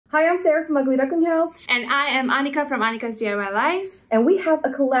Hi, I'm Sarah from Ugly Duckling House. And I am Annika from Annika's DIY Life. And we have a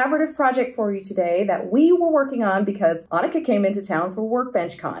collaborative project for you today that we were working on because Annika came into town for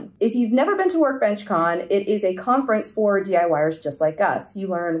Workbench Con. If you've never been to Workbench Con, it is a conference for DIYers just like us. You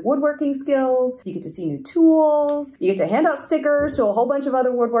learn woodworking skills, you get to see new tools, you get to hand out stickers to a whole bunch of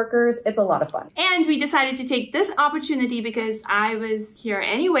other woodworkers. It's a lot of fun. And we decided to take this opportunity because I was here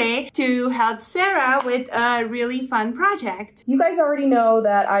anyway to help Sarah with a really fun project. You guys already know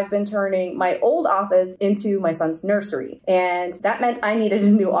that I've been turning my old office into my son's nursery, and that meant I needed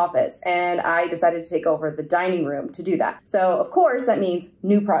a new office, and I decided to take over the dining room to do that. So of course that means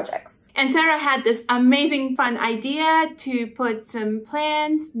new projects. And Sarah had this amazing fun idea to put some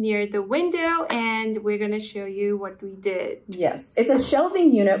plants near the window, and we're gonna show you what we did. Yes, it's a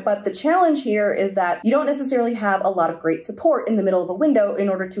shelving unit, but the challenge here is that you don't necessarily have a lot of great support in the middle of a window in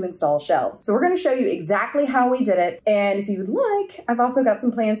order to install shelves. So we're gonna show you exactly how we did it, and if you would like, I've also got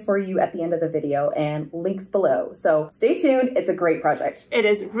some plans for you at the end of the video and links below. So stay tuned, it's a great project. It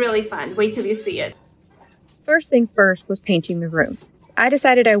is really fun. Wait till you see it. First things first was painting the room. I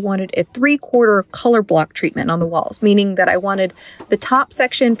decided I wanted a 3/4 color block treatment on the walls, meaning that I wanted the top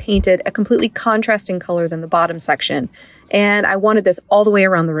section painted a completely contrasting color than the bottom section, and I wanted this all the way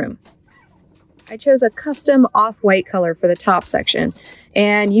around the room. I chose a custom off-white color for the top section,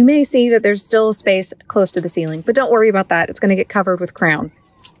 and you may see that there's still a space close to the ceiling, but don't worry about that, it's going to get covered with crown.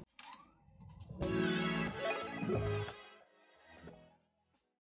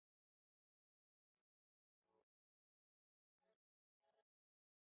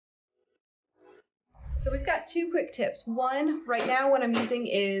 So we've got two quick tips. One, right now what I'm using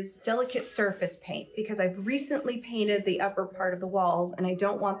is delicate surface paint because I've recently painted the upper part of the walls and I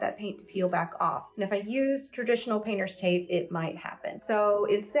don't want that paint to peel back off. And if I use traditional painter's tape, it might happen. So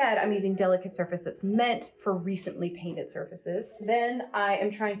instead, I'm using delicate surface that's meant for recently painted surfaces. Then I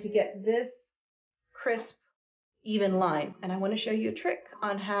am trying to get this crisp, even line. And I want to show you a trick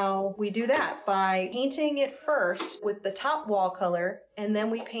on how we do that by painting it first with the top wall color, and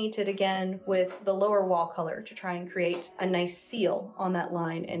then we paint it again with the lower wall color to try and create a nice seal on that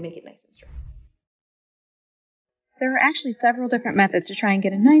line and make it nice and straight. There are actually several different methods to try and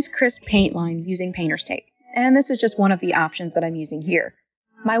get a nice crisp paint line using painter's tape. And this is just one of the options that I'm using here.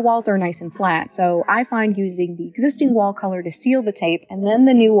 My walls are nice and flat, so I find using the existing wall color to seal the tape and then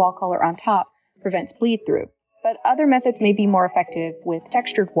the new wall color on top prevents bleed through. But other methods may be more effective with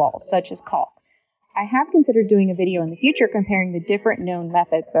textured walls, such as caulk. I have considered doing a video in the future comparing the different known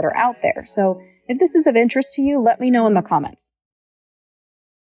methods that are out there, so if this is of interest to you, let me know in the comments.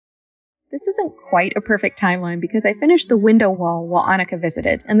 This isn't quite a perfect timeline because I finished the window wall while Annika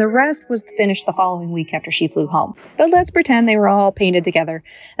visited, and the rest was finished the following week after she flew home. But let's pretend they were all painted together,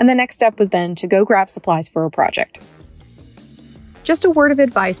 and the next step was then to go grab supplies for a project. Just a word of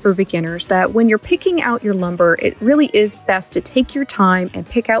advice for beginners that when you're picking out your lumber, it really is best to take your time and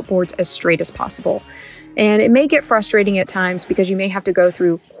pick out boards as straight as possible. And it may get frustrating at times because you may have to go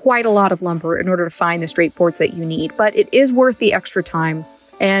through quite a lot of lumber in order to find the straight boards that you need, but it is worth the extra time.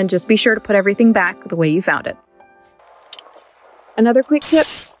 And just be sure to put everything back the way you found it. Another quick tip,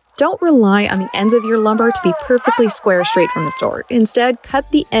 don't rely on the ends of your lumber to be perfectly square straight from the store. Instead, cut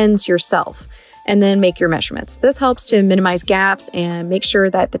the ends yourself and then make your measurements. This helps to minimize gaps and make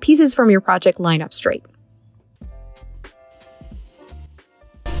sure that the pieces from your project line up straight.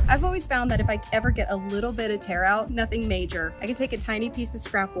 I've always found that if I ever get a little bit of tear out, nothing major, I can take a tiny piece of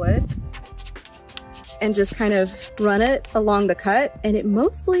scrap wood and just kind of run it along the cut, and it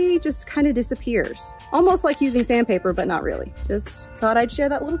mostly just kind of disappears. Almost like using sandpaper, but not really. Just thought I'd share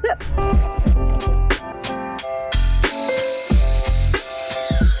that little tip.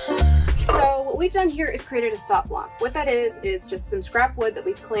 What we've done here is created a stop block. What that is just some scrap wood that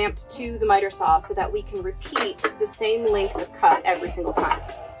we've clamped to the miter saw so that we can repeat the same length of cut every single time.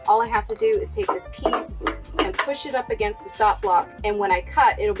 All I have to do is take this piece and push it up against the stop block, and when I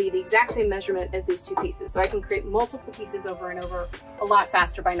cut, it'll be the exact same measurement as these two pieces. So I can create multiple pieces over and over a lot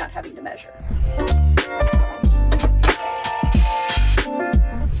faster by not having to measure.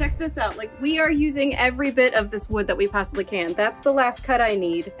 Check this out, like we are using every bit of this wood that we possibly can. That's the last cut I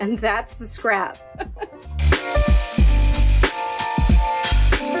need, and that's the scrap.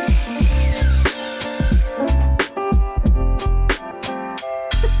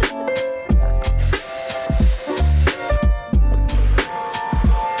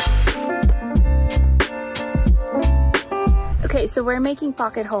 Okay, so So we're making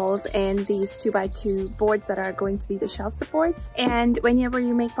pocket holes in these 2x2 boards that are going to be the shelf supports. And whenever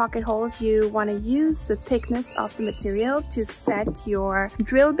you make pocket holes, you want to use the thickness of the material to set your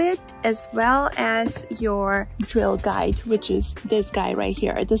drill bit as well as your drill guide, which is this guy right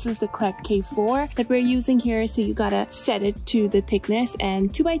here. This is the Krebs K4 that we're using here. So you gotta set it to the thickness,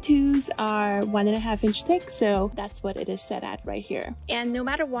 and 2x2s are 1.5 inch thick. So that's what it is set at right here. And no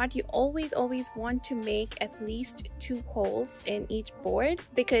matter what, you always want to make at least 2 holes in each board,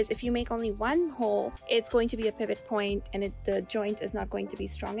 because if you make only 1 hole, it's going to be a pivot point and the joint is not going to be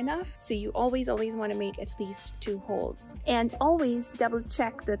strong enough. So you always want to make at least 2 holes. And always double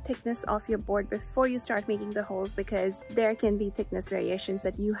check the thickness of your board before you start making the holes, because there can be thickness variations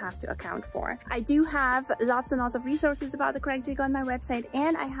that you have to account for. I do have lots and lots of resources about the correct jig on my website,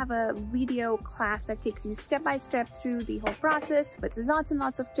 and I have a video class that takes you step by step through the whole process with lots and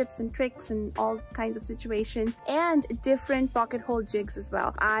lots of tips and tricks and all kinds of situations and different pocket hole jigs as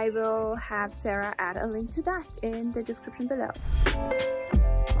well. I will have Sarah add a link to that in the description below.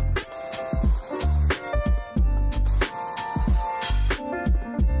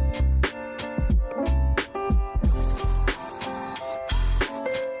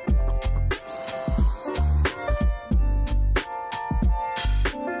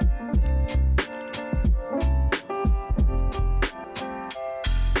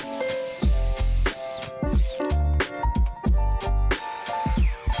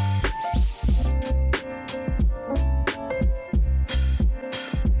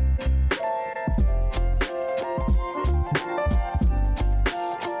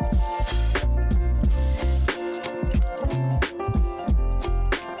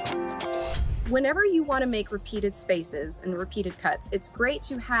 Whenever you want to make repeated spaces and repeated cuts, it's great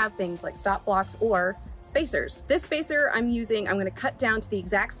to have things like stop blocks or spacers. This spacer I'm going to cut down to the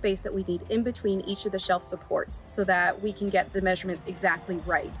exact space that we need in between each of the shelf supports so that we can get the measurements exactly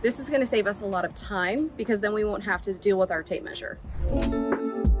right. This is going to save us a lot of time because then we won't have to deal with our tape measure.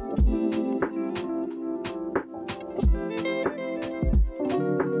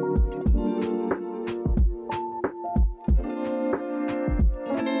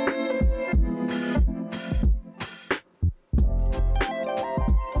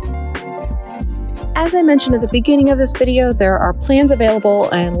 As I mentioned at the beginning of this video, there are plans available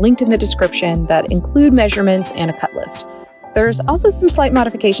and linked in the description that include measurements and a cut list. There's also some slight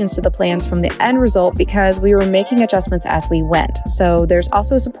modifications to the plans from the end result because we were making adjustments as we went. So there's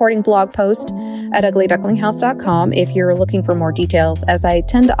also a supporting blog post at uglyducklinghouse.com if you're looking for more details, as I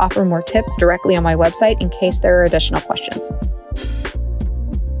tend to offer more tips directly on my website in case there are additional questions.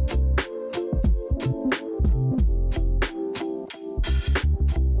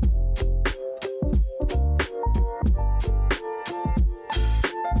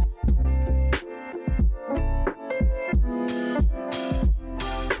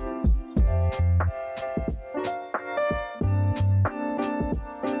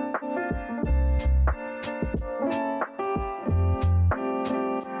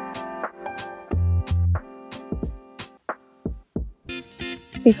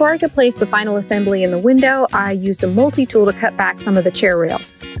 Before I could place the final assembly in the window, I used a multi-tool to cut back some of the chair rail.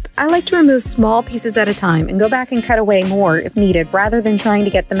 I like to remove small pieces at a time and go back and cut away more if needed, rather than trying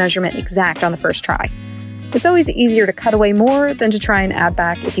to get the measurement exact on the first try. It's always easier to cut away more than to try and add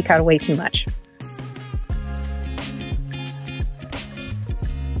back if you cut away too much.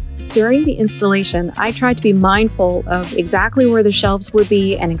 During the installation, I tried to be mindful of exactly where the shelves would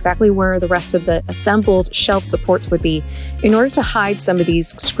be and exactly where the rest of the assembled shelf supports would be in order to hide some of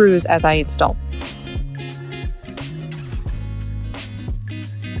these screws as I installed.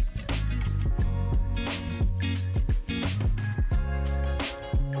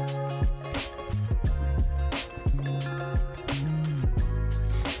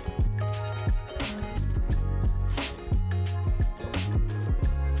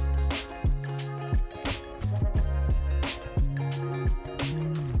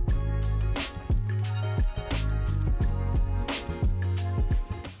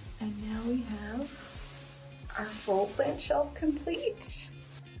 Our full plant shelf complete.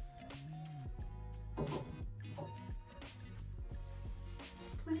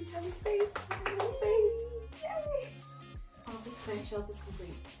 Plants have a space. Have a space. Yay! Oh, this plant shelf is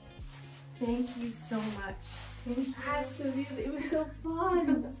complete. Thank you so much. Thank you. Absolutely. It was so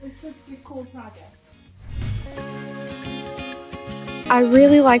fun. It's such a cool project. I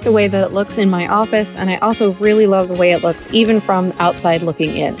really like the way that it looks in my office, and I also really love the way it looks even from outside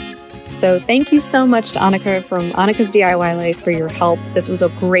looking in. So thank you so much to Annika from Annika's DIY Life for your help. This was a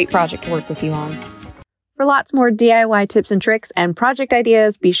great project to work with you on. For lots more DIY tips and tricks and project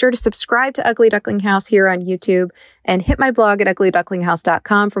ideas, be sure to subscribe to Ugly Duckling House here on YouTube and hit my blog at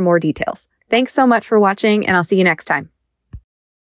uglyducklinghouse.com for more details. Thanks so much for watching, and I'll see you next time.